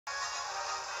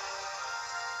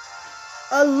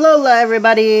Alola,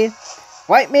 everybody!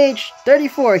 White Mage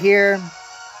 34 here,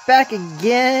 back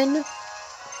again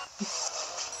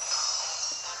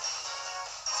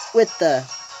with the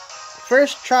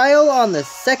first trial on the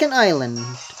second island.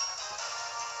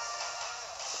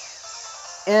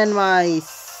 And my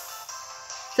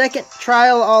second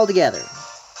trial altogether.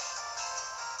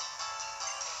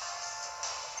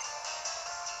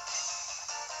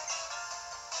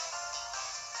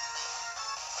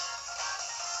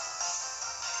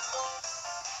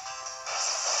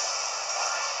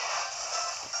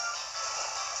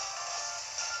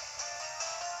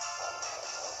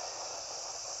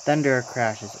 Thunder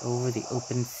crashes over the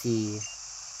open sea.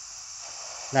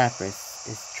 Lapras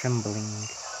is trembling.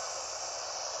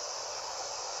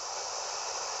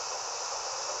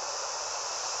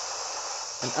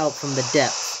 And out from the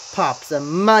depths pops a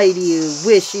mighty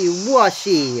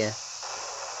wishy-washy.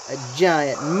 A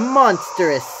giant,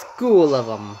 monstrous school of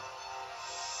them.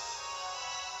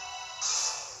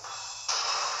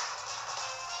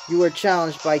 You are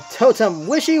challenged by Totem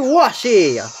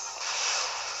Wishy-Washy!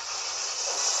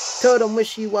 Totem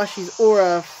Wishy-Washy's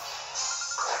aura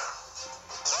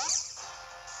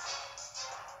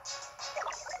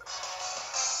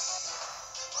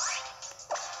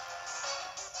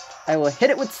I will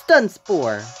hit it with Stun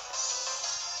Spore.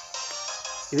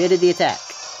 Evaded the attack.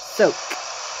 Soak.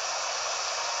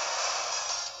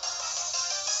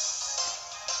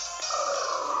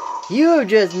 You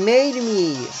just made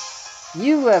me.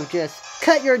 You have just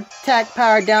cut your attack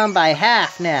power down by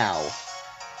half now.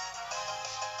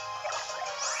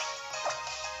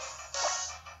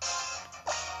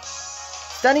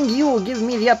 Stunning you will give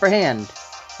me the upper hand.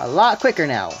 A lot quicker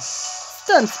now.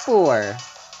 Stun Spore.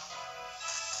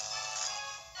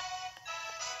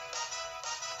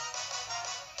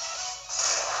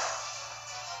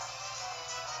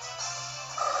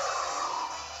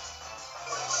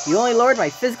 You only lowered my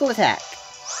physical attack.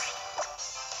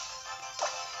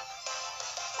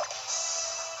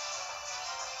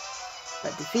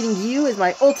 But defeating you is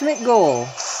my ultimate goal.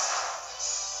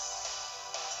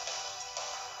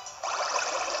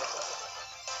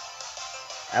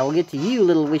 I will get to you,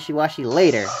 little wishy-washy,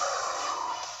 later.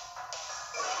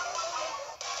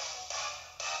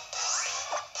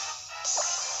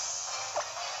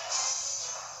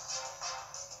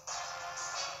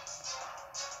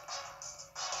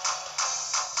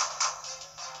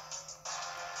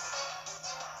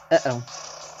 Uh-oh.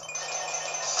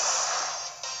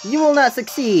 You will not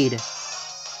succeed!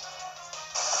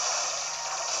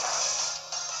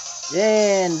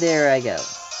 And there I go.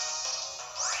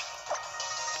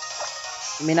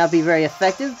 It may not be very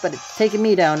effective, but it's taken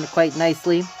me down quite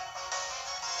nicely.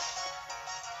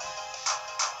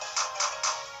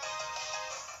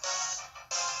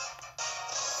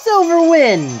 Silver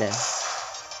Wind!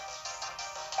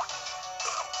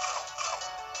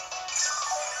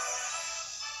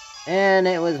 And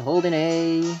it was holding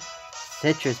a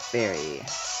citrus berry.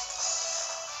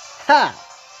 Ha!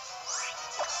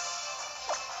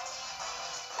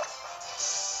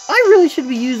 I really should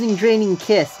be using Draining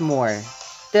Kiss more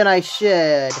than I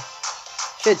should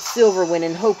Silverwind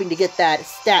and hoping to get that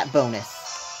stat bonus.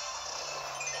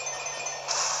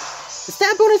 The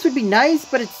stat bonus would be nice,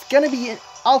 but it's gonna be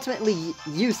ultimately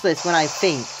useless when I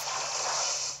faint.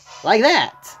 Like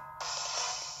that.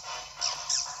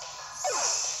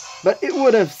 But it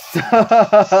would have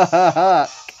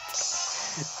sucked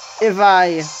if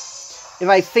I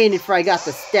fainted before I got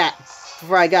the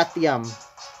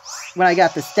when I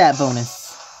got the stat bonus.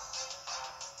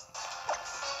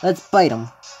 Let's bite him.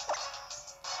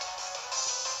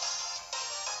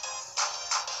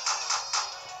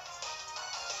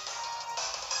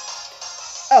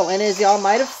 Oh, and as y'all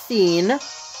might have seen,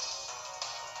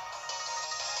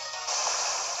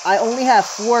 I only have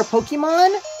 4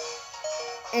 Pokemon.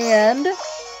 And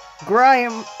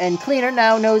Grime and Cleaner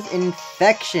now knows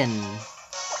Infection.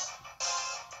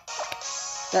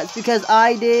 That's because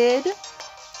I did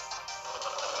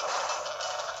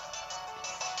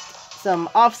some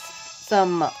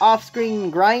off-screen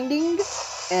grinding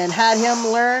and had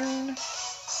him learn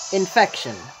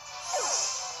Infection.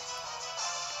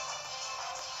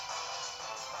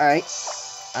 Alright,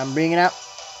 I'm bringing out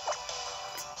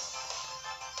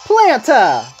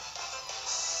Planta!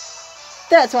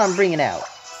 That's what I'm bringing out.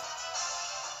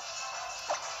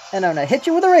 And I'm gonna hit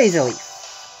you with a Razor Leaf.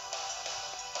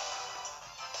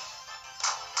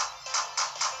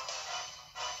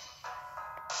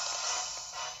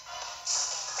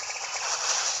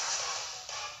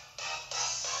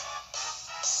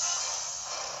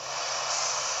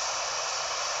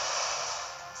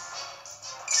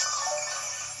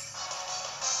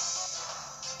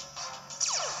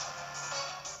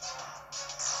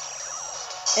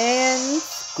 And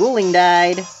schooling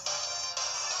died.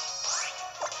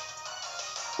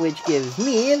 Which gives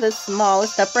me the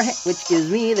smallest upper hand, which gives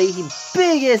me the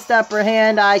biggest upper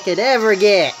hand I could ever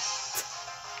get.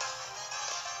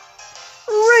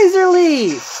 Razor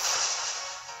Leaf!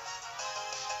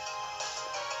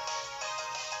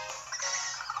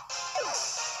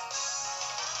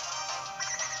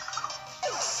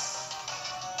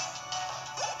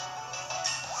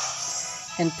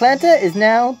 And Planta is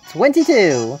now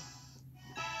 22.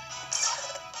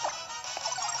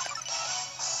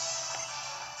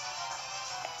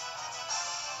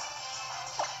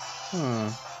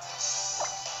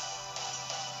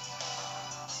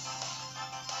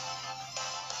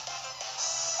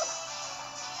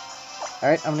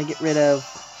 Alright, I'm gonna get rid of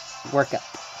Workup.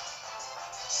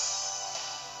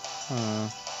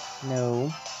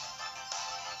 No.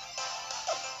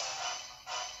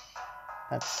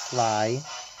 That's Fly.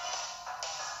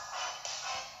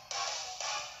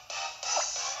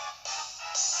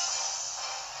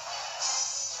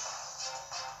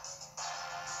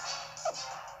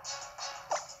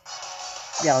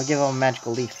 Yeah, I'll give him a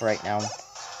Magical Leaf right now.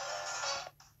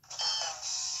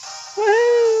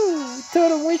 Woohoo!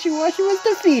 Totem Wishy-Washy was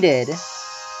defeated!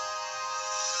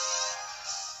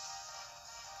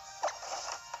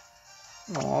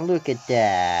 Oh, look at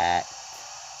that.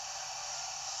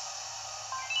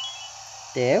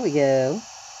 There we go.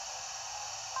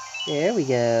 There we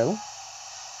go.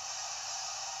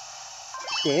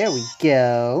 There we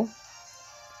go.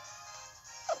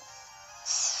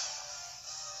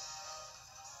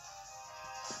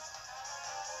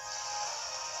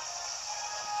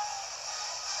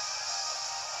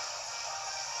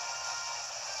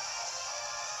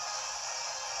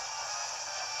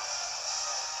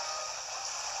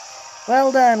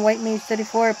 Well done, White Mage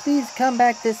 34. Please come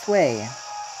back this way.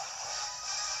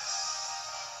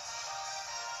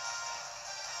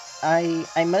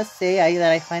 I must say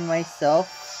that I find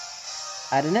myself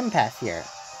at an impasse here.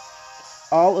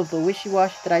 All of the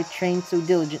Wishy-Washy that I trained so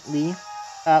diligently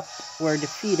up were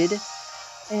defeated,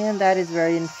 and that is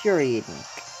very infuriating.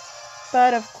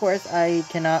 But of course, I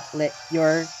cannot let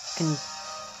your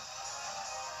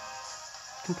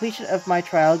completion of my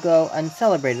trial go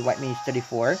uncelebrated, White Mage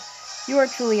 34. You are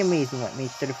truly amazing, White Mage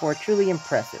 34, truly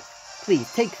impressive.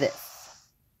 Please, take this.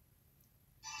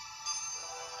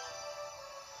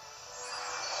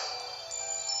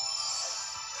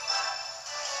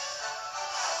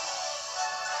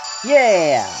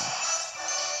 Yeah!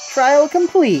 Trial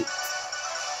complete!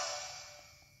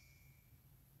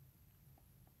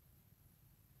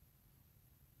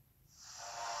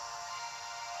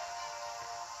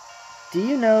 Do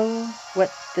you know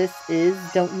what this is,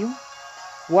 don't you?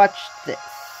 Watch this.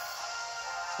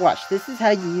 Watch, this is how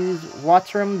you use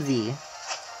Watram Z.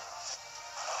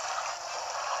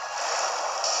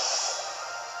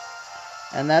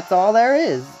 And that's all there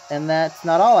is. And that's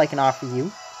not all I can offer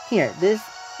you. Here, this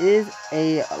is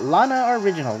a Lana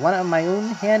original, one of my own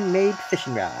handmade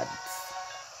fishing rods.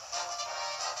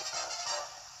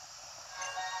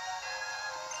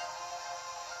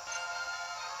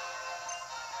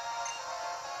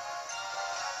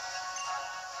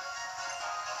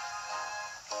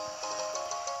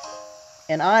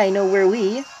 And I know where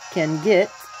we can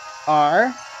get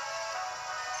our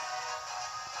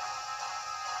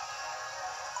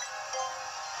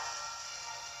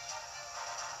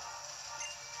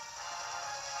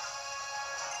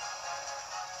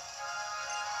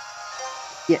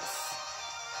yes.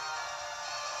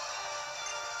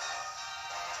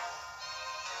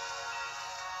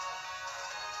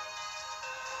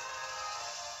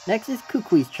 Next is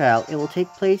Kukui's trial. It will take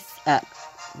place at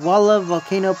Walla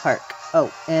Volcano Park. Oh,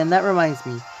 and that reminds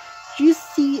me. Did you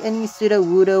see any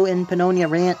Sudowoodo in Pannonia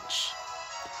Ranch?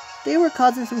 They were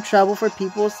causing some trouble for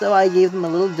people, so I gave them a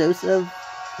little dose of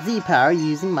Z-Power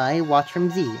using my Watch from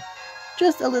Z.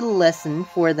 Just a little lesson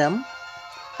for them.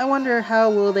 I wonder how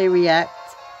will they react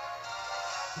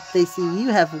if they see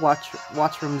you have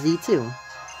Watch from Z too.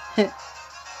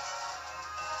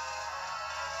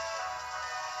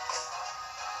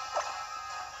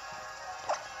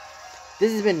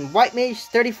 This has been White Mage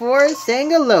 34 saying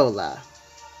Alola.